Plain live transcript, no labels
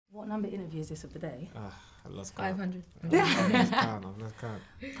What number interview is this of the day? I lost count. 500. I've lost count.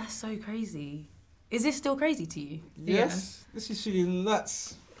 That's so crazy. Is this still crazy to you? Yes, this is shitty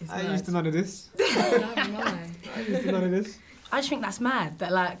nuts. I used to none of this. I used to none of this. I just think that's mad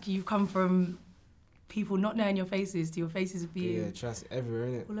that like you've come from people not knowing your faces to your faces being trust everywhere,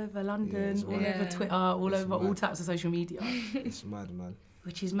 innit? all over London, all over Twitter, all over all types of social media. It's mad, man.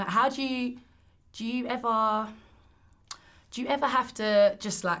 Which is mad. How do you ever have to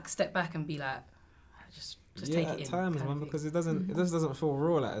just like step back and be like, just take it in? At times, man, because it just doesn't feel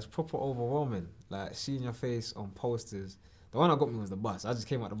real. Like it's proper overwhelming. Like seeing your face on posters. The one that got me was the bus. I just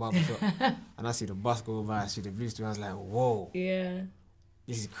came out the barber shop and I see the bus go by. I see the blue street. I was like, whoa. Yeah.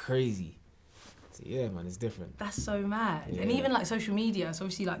 This is crazy. So yeah, man, it's different. That's so mad. Yeah. And even like social media, so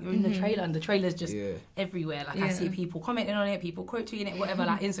obviously like you're in the trailer and the trailer's just everywhere. Like I see people commenting on it, people quote tweeting it, whatever,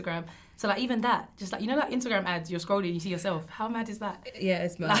 like Instagram. So like even that, just like, you know, like Instagram ads, you're scrolling, you see yourself. How mad is that? Yeah,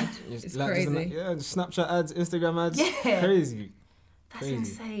 it's mad. Like, it's crazy. Just Snapchat ads, Instagram ads. Yeah. Crazy. That's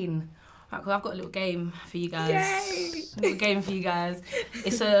insane. Right, cool. I've got a little game for you guys. Yay! A little game for you guys.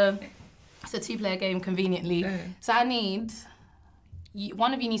 It's a 2-player game, conveniently. So I need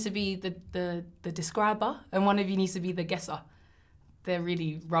one of you needs to be the describer, and one of you needs to be the guesser. They're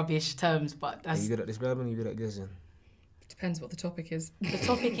really rubbish terms, but that's. Are you good at describing? Or you good at guessing? Depends what the topic is. The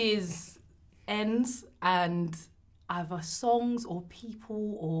topic is ends and either songs or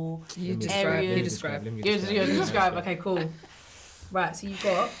people or areas. You describe. You describe. Okay, cool. Right, so you've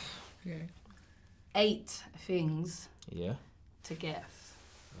got 8 things to guess.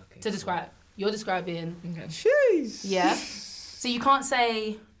 To describe. You're describing. Okay. Jeez. Yeah. So you can't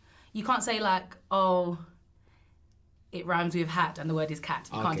say like, oh, it rhymes with hat and the word is cat.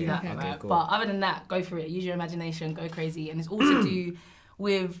 You can't do that, right? Cool. But other than that, go for it. Use your imagination, go crazy. And it's all to do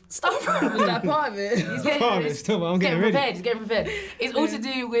with stuff. Was that part of it? He's getting prepared. It's all to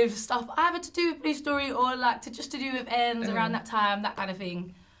do with stuff either to do with Blue Story or like just to do with ends around that time, that kind of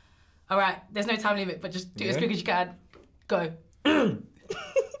thing. All right, there's no time limit, but just do it as quick as you can. Go.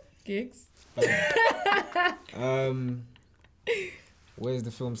 Gigs. Where's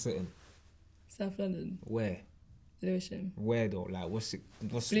the film sitting? South London. Where? Lewisham. Where though? Like what's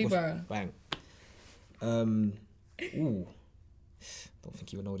Blueborough. Bang. Ooh. Don't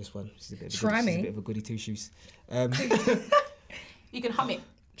think you would know this one. She's a bit of a goody two shoes. You can hum it.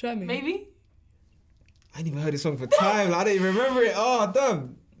 Try me. Maybe. I ain't even heard this song for time. Like, I don't even remember it. Oh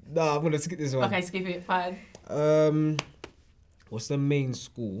damn. Nah, I'm gonna skip this one. Okay, skip it. Fine. What's the main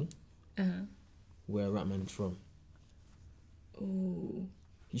school where Rapman is from? Ooh.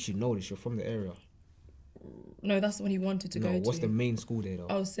 You should know this. You're from the area. No, that's the one he wanted to go to. No, what's the main school there though?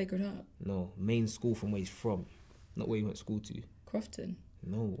 Oh, Sacred Heart. No, main school from where he's from, not where he went to school to. Crofton.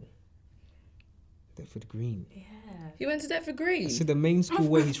 No. Deptford Green. Yeah. He went to Deptford Green. I said the main school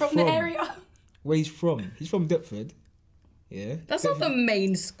where he's from. The area. Where he's from. He's from Deptford. Yeah. That's not the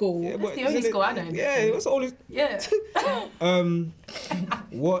main school. Yeah, that's the only school I know. Yeah, it was only. Yeah.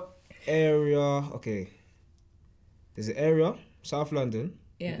 What area? Okay. There's an area, South London,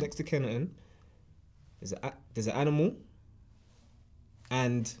 next to Kennerton. There's an animal,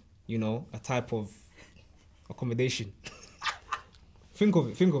 and you know, a type of accommodation. Think of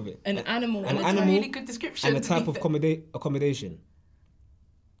it. An animal. An animal. A really good description. And a type of accommodation.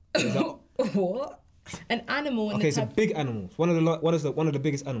 What? An animal. And okay, it's a big animal. One of the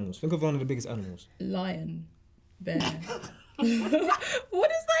biggest animals. Think of one of the biggest animals. Lion. Bear. What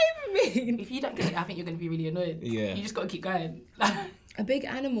does that even mean? If you don't get it, I think you're going to be really annoyed. Yeah. You just got to keep going. A big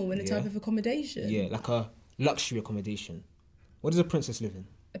animal and a type of accommodation. Yeah, like a luxury accommodation. What does a princess live in?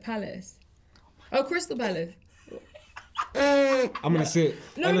 A palace. Oh, Crystal Palace. I'm gonna say it.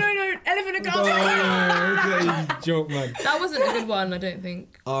 No. Elephant and Castle. No, joke, man. That wasn't a good one, I don't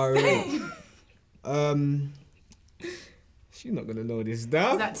think. Alright. She's not gonna know this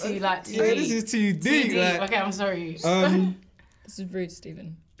stuff. Is that too deep? This is too deep. Like, okay, I'm sorry. This is rude,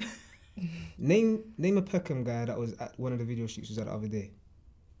 Stephen. Name a Peckham guy that was at one of the video shoots we was at the other day.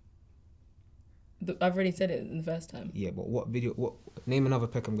 I've already said it in the first time. Yeah, but what name another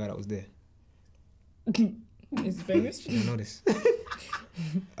Peckham guy that was there. Is he famous? I know this.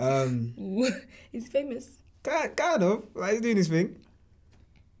 He's famous. Kind of. Like, he's doing his thing.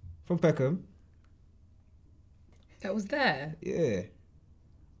 From Peckham. That was there? Yeah.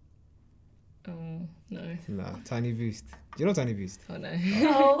 Oh, no. Nah, Tiny Boost. Do you know Tiny Boost? Oh, no.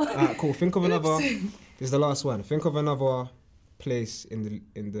 Alright, cool. Think of another. This is the last one. Think of another place in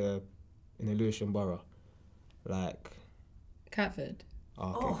the Lewisham borough. Like... Catford.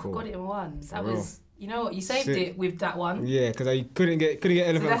 Oh, cool. Got it in one. That was... You know what? You saved it with that one. Yeah, because I couldn't get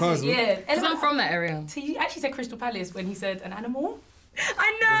Elephant and Castle. Yeah, because I'm from that area. So you actually said Crystal Palace when he said an animal.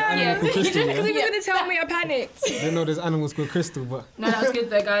 I know. animal called Crystal. Because he Yeah? was going to tell me, I panicked. I didn't know there's animals called Crystal, but... No, that was good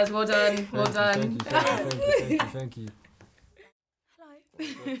though, guys. Well done. Well done. Thank you. Hello.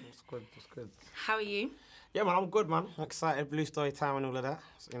 It's good. How are you? Yeah, man, I'm good, man. I'm excited. Blue Story Time and all of that.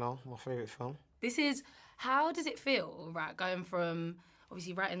 You know, my favourite film. How does it feel, right, going from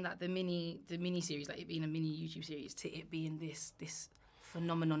obviously writing that the mini series, like it being a mini YouTube series, to it being this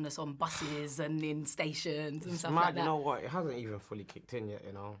phenomenon that's on buses and in stations and stuff like that? You know what? It hasn't even fully kicked in yet,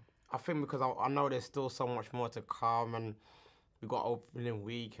 you know. I think because I know there's still so much more to come, and we got opening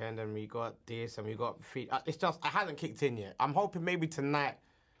weekend and we got this and we got it's just, it hasn't kicked in yet. I'm hoping maybe tonight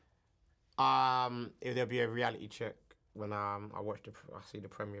there'll be a reality check when I see the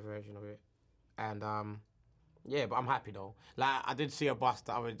premiere version of it. And yeah, but I'm happy though. Like, I did see a bus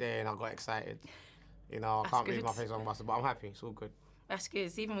the other day and I got excited. You know, I can't believe my face on bus, but I'm happy. It's all good. That's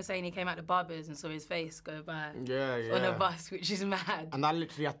good. Stephen was saying he came out the barbers and saw his face go by Yeah. on a bus, which is mad. And I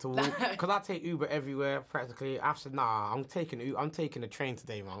literally had to walk, because I take Uber everywhere practically. I said, nah, I'm taking the train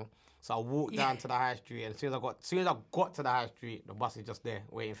today, man. So I walked down to the high street, and as soon as I got to the high street, the bus is just there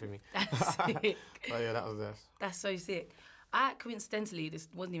waiting for me. That's sick. Oh yeah, that was this. That's so sick. Coincidentally, this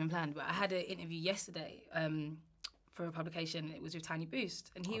wasn't even planned, but I had an interview yesterday for a publication. It was with Tiny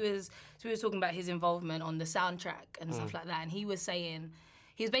Boost, and we were talking about his involvement on the soundtrack and stuff like that. And he was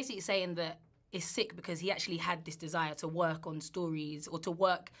basically saying that it's sick because he actually had this desire to work on stories, or to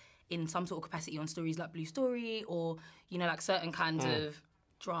work in some sort of capacity on stories like Blue Story, or like certain kinds of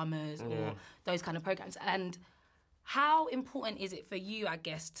dramas or those kind of programs. And how important is it for you, I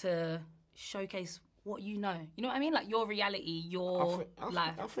guess, to showcase what you know? You know what I mean? Like your reality, your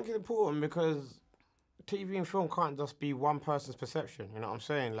life. I think it's important because TV and film can't just be one person's perception. You know what I'm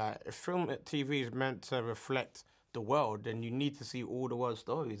saying? Like, if film and TV is meant to reflect the world, then you need to see all the world's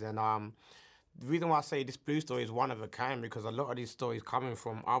stories. And the reason why I say this Blue Story is one of a kind, because a lot of these stories coming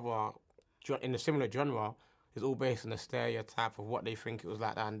from in a similar genre is all based on a stereotype of what they think it was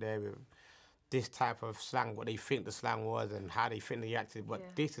like down there with this type of slang, what they think the slang was and how they think they acted. But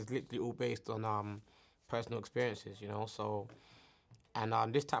this is literally all based on personal experiences, you know. So,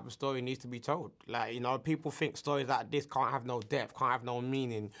 and this type of story needs to be told. Like, people think stories like this can't have no depth, can't have no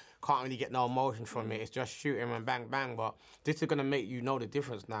meaning, can't really get no emotion from it. It's just shooting and bang, bang. But this is going to make you know the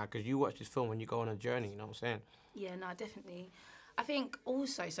difference now, because you watch this film when you go on a journey, you know what I'm saying? Yeah, no, definitely. I think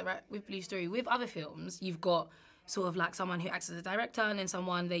also, so right, with Blue Story, with other films, you've got sort of like someone who acts as a director, and then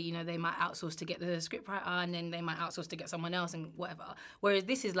someone they might outsource to get the scriptwriter, and then they might outsource to get someone else and whatever. Whereas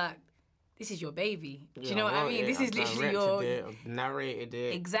this is your baby. Do you know what I mean? This is literally your... narrated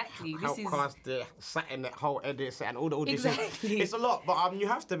it. Exactly. Outcast it, sat in that whole edit set and all this. Exactly. It's a lot, but you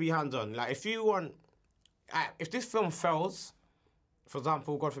have to be hands-on. Like, if this film fails, for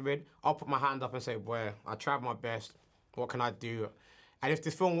example, God forbid, I'll put my hand up and say, boy, I tried my best. What can I do? And if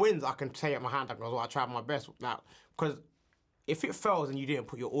this film wins, I can take my hand up and go, I tried my best. Because if it fails and you didn't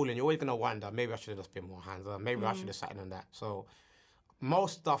put your all in, you're always going to wonder, maybe I should have just been more hands-on. Maybe I should have sat in on that. So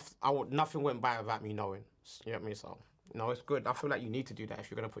most stuff, nothing went by without me knowing. You know what I mean? So, it's good. I feel like you need to do that if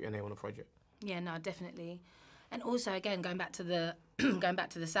you're going to put your name on a project. Yeah, no, definitely. And also, again, going back to the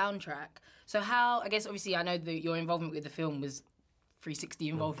soundtrack. So how, I guess, obviously, I know that your involvement with the film was 360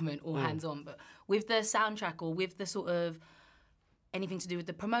 involvement or hands-on, but with the soundtrack or with the sort of anything to do with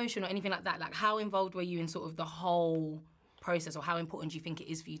the promotion or anything like that, like how involved were you in sort of the whole process, or how important do you think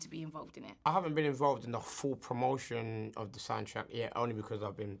it is for you to be involved in it? I haven't been involved in the full promotion of the soundtrack yet, only because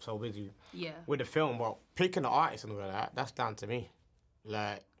I've been so busy with the film. But picking the artists and all of that, that's down to me.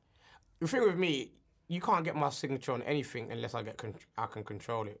 Like, the thing with me, you can't get my signature on anything unless I can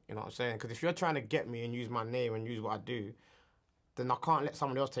control it, you know what I'm saying? Because if you're trying to get me and use my name and use what I do, then I can't let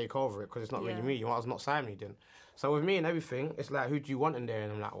someone else take over it, because it's not really me. You might as well not sign me then. So with me and everything, it's like, who do you want in there?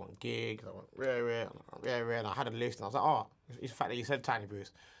 And I'm like, I want gigs, I want rare. And I had a list, and I was like, oh, it's the fact that you said Tiny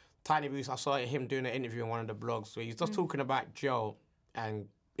Boost. Tiny Boost, I saw him doing an interview in one of the blogs where he's just talking about Joe, and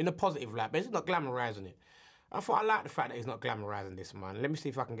in a positive light, but he's not glamorising it. I thought, I like the fact that he's not glamorising this, man. Let me see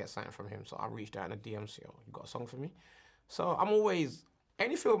if I can get something from him. So I reached out in a DM, say, oh, you got a song for me? So I'm always,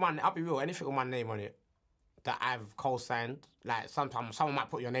 anything with I'll be real, anything with my name on it that I've co-signed, like sometimes someone might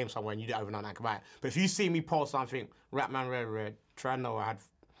put your name somewhere and you don't even know nothing about it. But if you see me post something, Rapman Red, try and know I had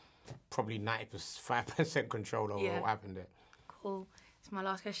probably 95% control over what happened there. Cool. It's my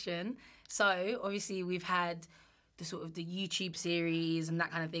last question. So obviously we've had the sort of the YouTube series and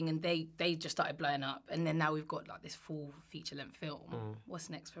that kind of thing, and they just started blowing up, and then now we've got like this full feature-length film. What's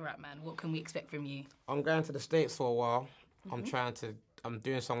next for Rapman? What can we expect from you? I'm going to the States for a while. I'm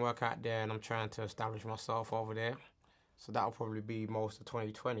doing some work out there, and I'm trying to establish myself over there. So that'll probably be most of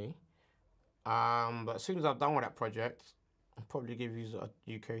 2020. But as soon as I've done with that project, I'll probably give you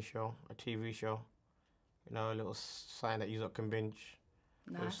a UK show, a TV show. You know, a little sign that you can binge.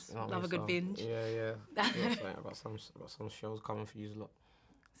 Nice. You know Love a good binge. Yeah. I've got some shows coming for you lot.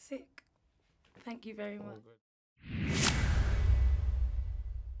 Sick. Thank you very much.